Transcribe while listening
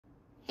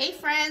Hey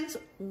friends,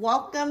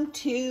 welcome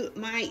to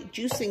my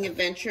juicing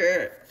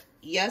adventure.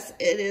 Yes,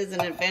 it is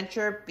an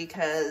adventure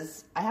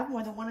because I have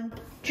more than one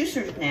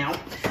juicer now.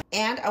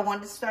 And I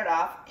wanted to start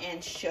off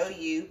and show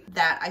you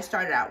that I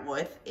started out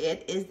with.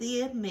 It is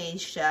the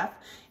AMZCHEF.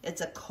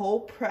 It's a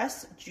cold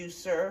press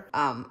juicer.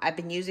 I've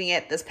been using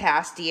it this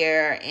past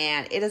year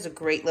and it is a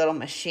great little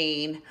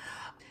machine.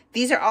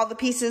 These are all the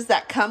pieces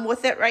that come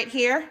with it right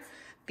here.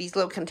 These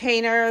little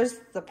containers,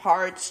 the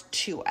parts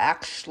to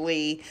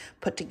actually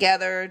put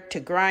together, to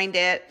grind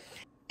it.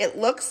 It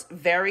looks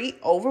very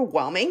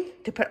overwhelming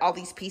to put all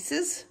these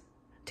pieces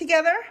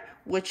together,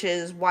 which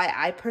is why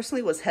I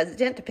personally was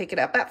hesitant to pick it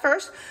up at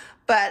first.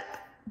 But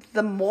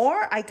the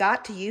more I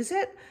got to use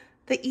it,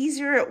 the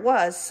easier it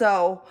was.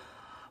 So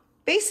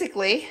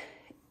basically,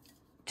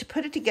 to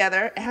put it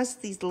together, it has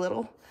these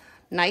little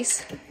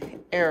nice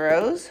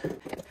arrows.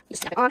 You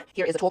snap it on.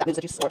 Here is a tool that moves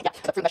the juice forward. Yeah,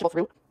 the fruit, vegetable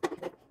fruit.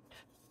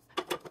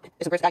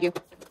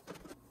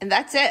 And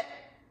that's it.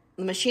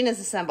 The machine is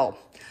assembled.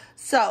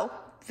 So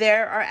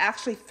there are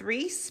actually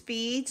 3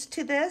 speeds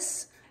to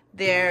this.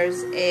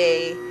 There's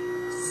a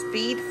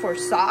speed for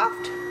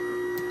soft,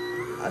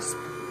 a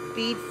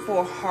speed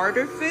for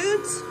harder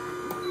foods,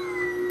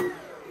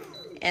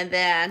 and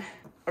then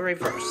a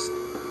reverse.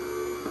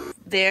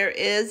 There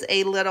is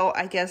a little,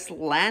 I guess,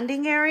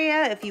 landing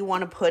area if you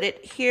want to put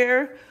it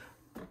here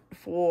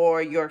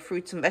for your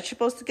fruits and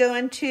vegetables to go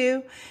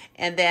into.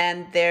 And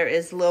then there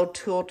is a little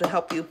tool to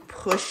help you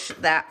push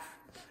that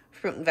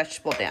fruit and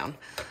vegetable down.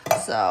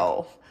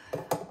 So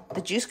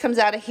the juice comes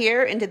out of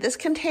here into this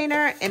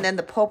container, and then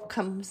the pulp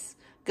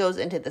goes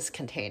into this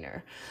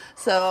container.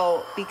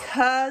 So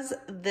because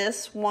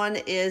this one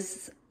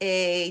is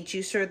a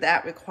juicer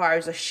that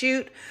requires a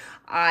chute,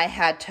 I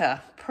had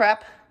to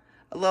prep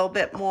a little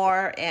bit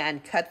more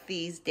and cut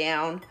these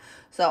down.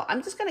 So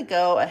I'm just gonna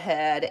go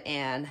ahead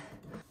and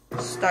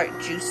start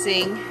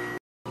juicing.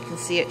 You can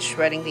see it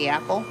shredding the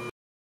apple.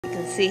 You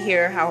can see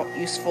here how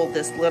useful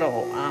this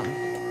little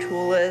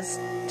tool is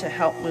to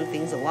help move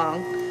things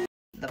along.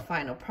 The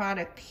final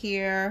product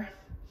here.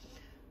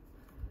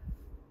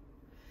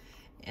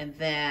 And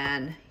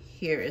then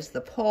here is the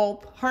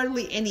pulp.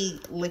 Hardly any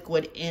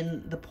liquid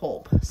in the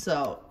pulp,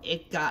 so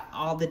it got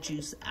all the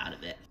juice out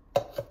of it.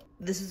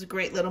 This is a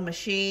great little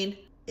machine.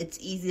 It's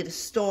easy to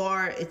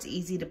store, it's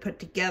easy to put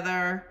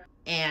together,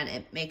 and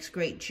it makes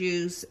great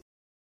juice.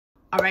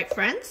 All right,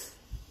 friends,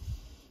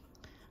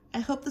 I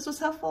hope this was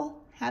helpful.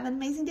 Have an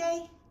amazing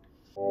day.